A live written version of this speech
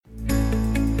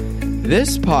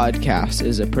This podcast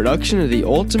is a production of the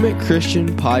Ultimate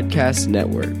Christian Podcast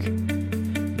Network.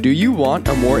 Do you want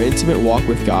a more intimate walk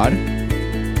with God?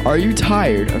 Are you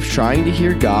tired of trying to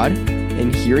hear God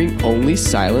and hearing only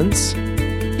silence?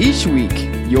 Each week,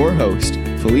 your host,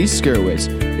 Felice Skirwitz,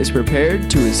 is prepared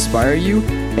to inspire you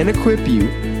and equip you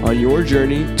on your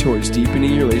journey towards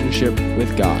deepening your relationship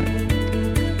with God.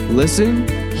 Listen,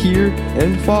 hear,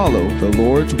 and follow the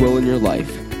Lord's will in your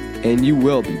life, and you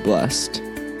will be blessed.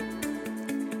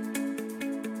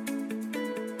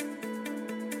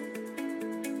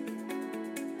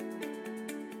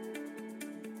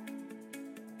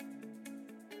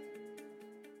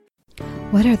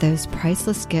 What are those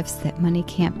priceless gifts that money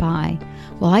can't buy?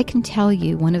 Well, I can tell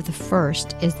you one of the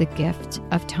first is the gift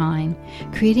of time,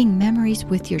 creating memories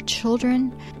with your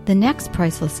children. The next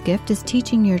priceless gift is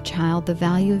teaching your child the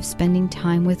value of spending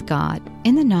time with God.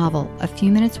 In the novel, A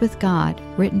Few Minutes with God,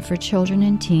 written for children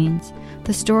and teens,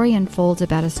 the story unfolds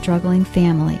about a struggling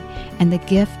family and the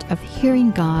gift of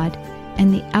hearing God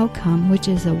and the outcome, which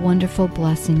is a wonderful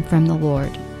blessing from the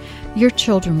Lord. Your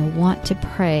children will want to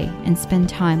pray and spend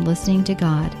time listening to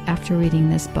God after reading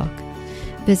this book.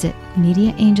 Visit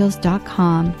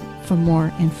MediaAngels.com for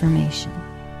more information.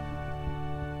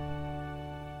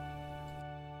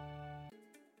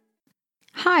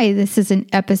 Hi, this is an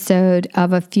episode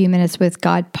of A Few Minutes with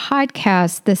God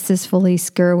podcast. This is Felice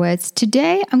Skirwitz.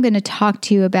 Today I'm going to talk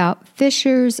to you about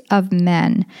fishers of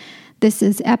men. This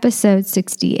is episode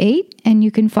 68, and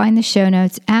you can find the show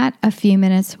notes at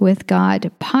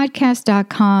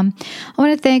afewminuteswithgodpodcast.com. I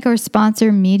want to thank our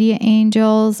sponsor, Media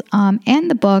Angels, and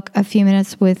the book, A Few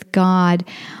Minutes with God,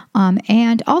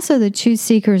 and also the Truth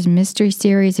Seekers Mystery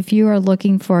Series. If you are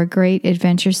looking for a great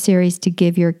adventure series to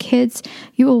give your kids,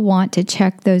 you will want to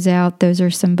check those out. Those are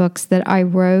some books that I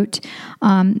wrote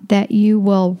that you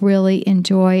will really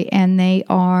enjoy, and they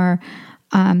are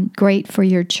great for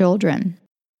your children.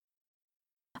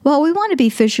 Well, we want to be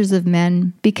fishers of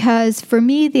men because for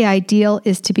me, the ideal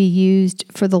is to be used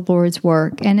for the Lord's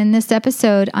work. And in this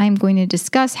episode, I'm going to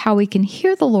discuss how we can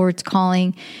hear the Lord's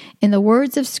calling in the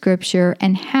words of Scripture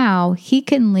and how He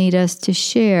can lead us to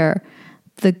share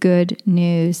the good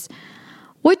news.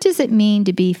 What does it mean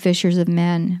to be fishers of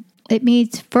men? It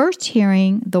means first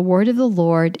hearing the word of the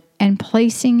Lord and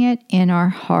placing it in our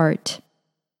heart.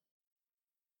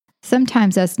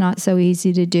 Sometimes that's not so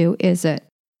easy to do, is it?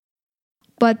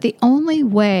 But the only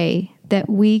way that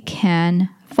we can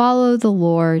follow the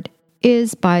Lord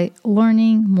is by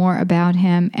learning more about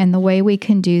Him, and the way we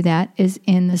can do that is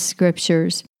in the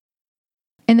Scriptures.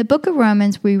 In the book of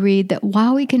Romans, we read that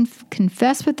while we can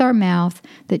confess with our mouth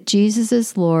that Jesus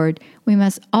is Lord, we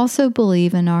must also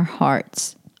believe in our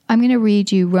hearts. I'm going to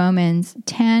read you Romans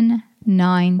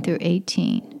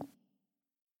 10:9-18.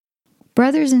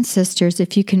 Brothers and sisters,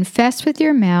 if you confess with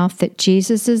your mouth that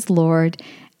Jesus is Lord,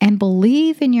 and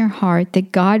believe in your heart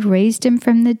that God raised Him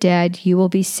from the dead, you will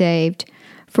be saved.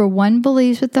 For one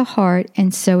believes with the heart,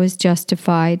 and so is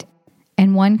justified,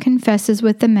 and one confesses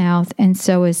with the mouth, and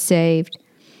so is saved.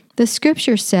 The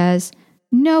Scripture says,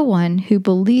 no one who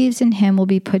believes in Him will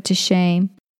be put to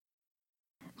shame.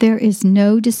 There is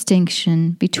no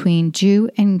distinction between Jew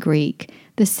and Greek.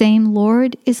 The same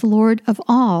Lord is Lord of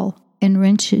all,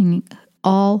 enriching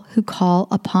all who call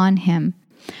upon Him.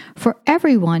 For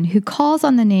everyone who calls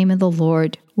on the name of the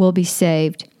Lord will be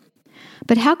saved.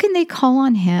 But how can they call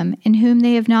on Him in whom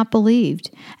they have not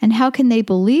believed? And how can they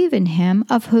believe in Him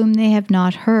of whom they have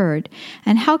not heard?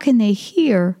 And how can they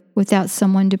hear without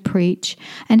someone to preach?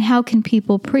 And how can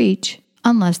people preach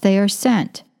unless they are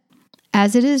sent?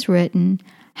 As it is written,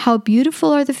 how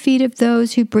beautiful are the feet of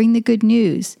those who bring the good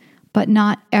news, but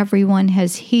not everyone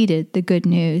has heeded the good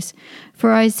news.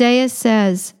 For Isaiah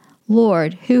says,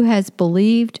 Lord, who has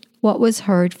believed what was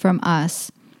heard from us?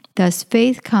 Thus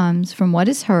faith comes from what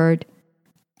is heard,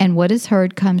 and what is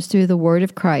heard comes through the word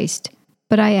of Christ.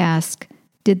 But I ask,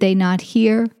 did they not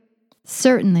hear?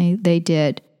 Certainly they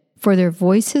did, for their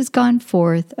voice has gone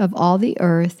forth of all the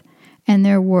earth, and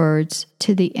their words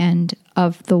to the end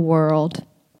of the world.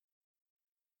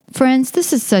 Friends,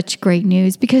 this is such great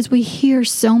news because we hear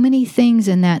so many things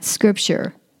in that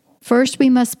scripture. First, we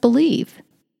must believe.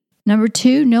 Number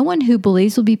 2, no one who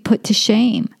believes will be put to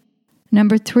shame.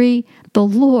 Number 3, the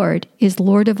Lord is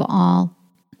Lord of all.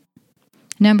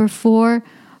 Number 4,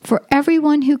 for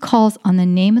everyone who calls on the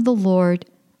name of the Lord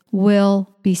will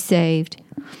be saved.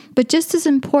 But just as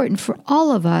important for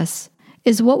all of us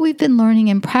is what we've been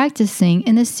learning and practicing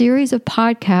in this series of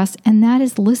podcasts, and that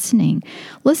is listening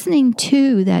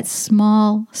to that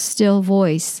small, still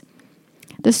voice.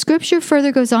 The scripture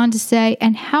further goes on to say,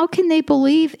 and how can they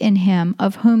believe in Him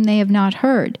of whom they have not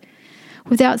heard?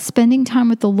 Without spending time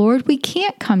with the Lord, we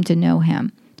can't come to know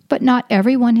Him. But not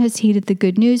everyone has heeded the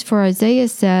good news, for Isaiah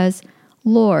says,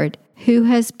 Lord, who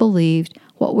has believed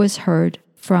what was heard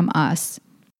from us?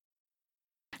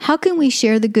 How can we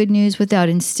share the good news without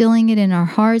instilling it in our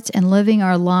hearts and living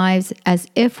our lives as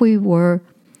if we were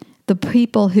the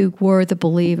people who were the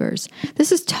believers?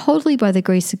 This is totally by the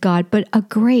grace of God, but a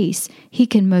grace He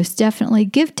can most definitely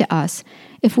give to us.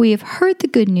 If we have heard the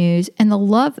good news and the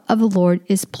love of the Lord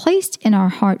is placed in our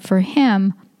heart for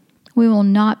Him, we will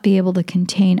not be able to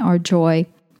contain our joy.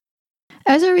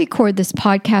 As I record this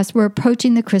podcast, we're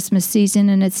approaching the Christmas season,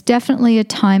 and it's definitely a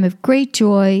time of great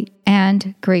joy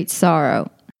and great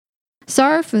sorrow.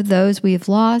 Sorrow for those we have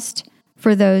lost,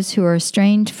 for those who are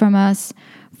estranged from us,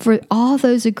 for all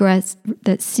those regrets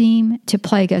that seem to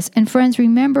plague us. And friends,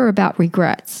 remember about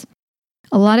regrets.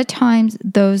 A lot of times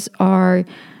those are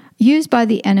used by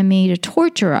the enemy to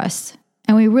torture us,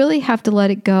 and we really have to let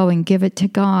it go and give it to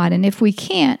God. And if we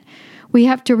can't, we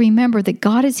have to remember that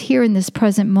God is here in this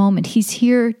present moment. He's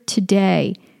here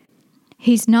today.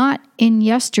 He's not in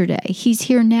yesterday. He's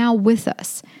here now with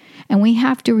us. And we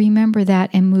have to remember that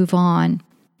and move on.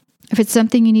 If it's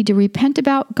something you need to repent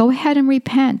about, go ahead and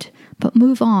repent, but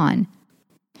move on.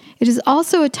 It is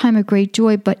also a time of great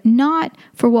joy, but not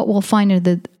for what we'll find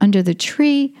under the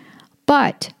tree,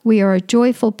 but we are a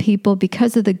joyful people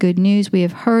because of the good news we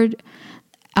have heard,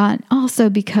 and also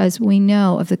because we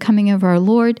know of the coming of our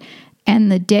Lord,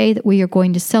 and the day that we are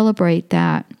going to celebrate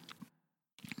that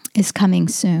is coming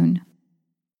soon.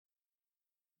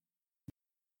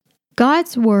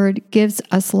 God's word gives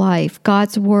us life.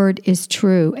 God's word is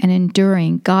true and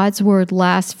enduring. God's word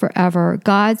lasts forever.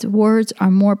 God's words are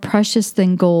more precious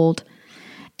than gold.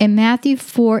 In Matthew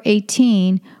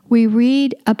 4:18, we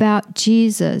read about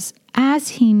Jesus as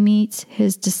He meets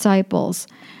His disciples.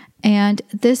 And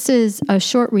this is a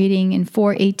short reading in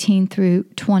 4:18 through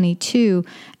 22.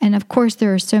 And of course,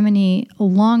 there are so many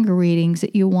longer readings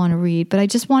that you want to read, but I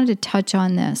just wanted to touch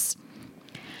on this.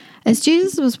 As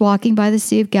Jesus was walking by the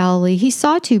Sea of Galilee, He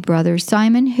saw two brothers,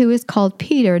 Simon, who is called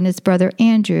Peter, and his brother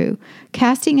Andrew,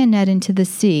 casting a net into the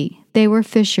sea. They were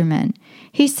fishermen.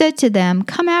 He said to them,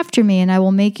 "Come after me, and I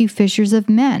will make you fishers of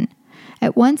men."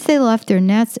 At once they left their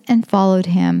nets and followed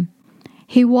Him.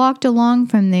 He walked along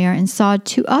from there and saw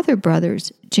two other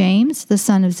brothers, James, the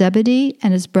son of Zebedee,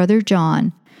 and his brother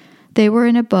John. They were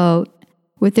in a boat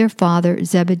with their father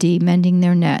Zebedee, mending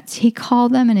their nets. He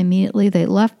called them, and immediately they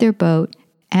left their boat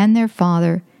and their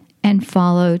father and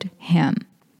followed Him.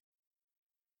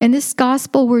 In this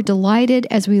gospel, we're delighted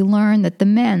as we learn that the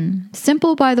men,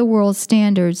 simple by the world's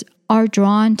standards, are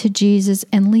drawn to Jesus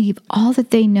and leave all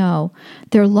that they know,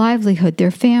 their livelihood,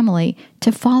 their family,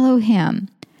 to follow Him.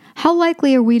 How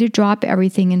likely are we to drop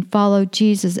everything and follow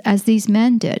Jesus as these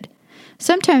men did?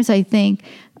 Sometimes I think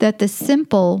that the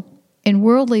simple in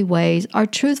worldly ways are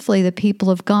truthfully the people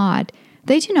of God.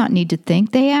 They do not need to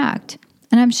think, they act.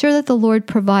 And I'm sure that the Lord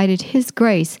provided His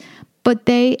grace, but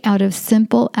they, out of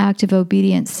simple act of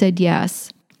obedience, said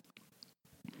yes.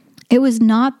 It was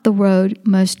not the road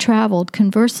most traveled.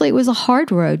 Conversely, it was a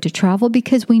hard road to travel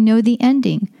because we know the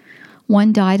ending.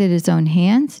 One died at his own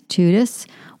hands, Judas.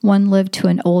 One lived to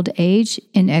an old age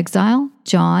in exile,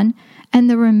 John. And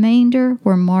the remainder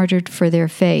were martyred for their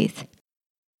faith.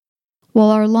 While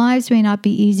our lives may not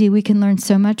be easy, we can learn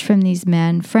so much from these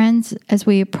men. Friends, as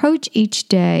we approach each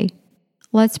day,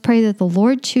 let's pray that the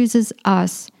Lord chooses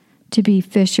us to be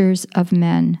fishers of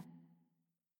men,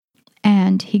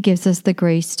 and He gives us the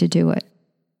grace to do it.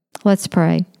 Let's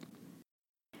pray.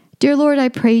 Dear Lord, I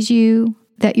praise You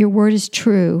that Your word is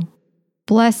true,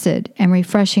 blessed, and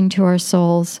refreshing to our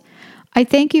souls. I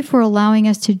thank You for allowing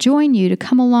us to join You, to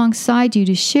come alongside You,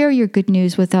 to share Your good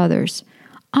news with others.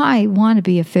 I want to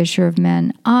be a fisher of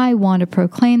men. I want to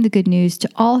proclaim the good news to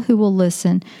all who will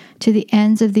listen to the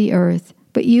ends of the earth.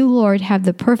 But You, Lord, have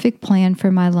the perfect plan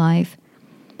for my life.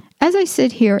 As I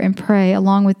sit here and pray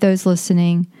along with those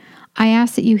listening, I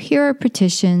ask that You hear our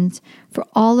petitions for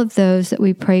all of those that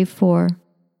we pray for.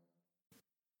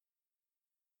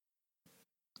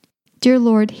 Dear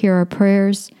Lord, hear our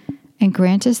prayers and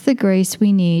grant us the grace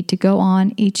we need to go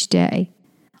on each day.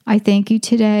 I thank You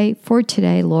today for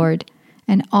today, Lord,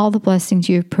 and all the blessings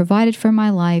You have provided for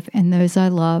my life and those I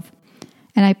love.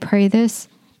 And I pray this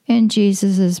in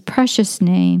Jesus' precious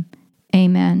name,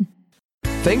 amen.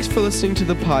 Thanks for listening to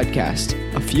the podcast,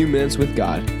 A Few Minutes with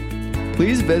God.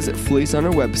 Please visit Felice on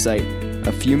our website,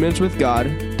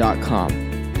 afewminuteswithgod.com,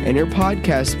 and your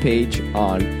podcast page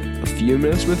on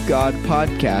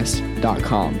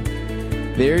afewminuteswithgodpodcast.com.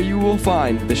 There you will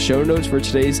find the show notes for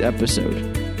today's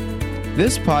episode.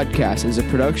 This podcast is a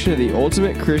production of the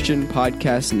Ultimate Christian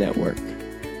Podcast Network.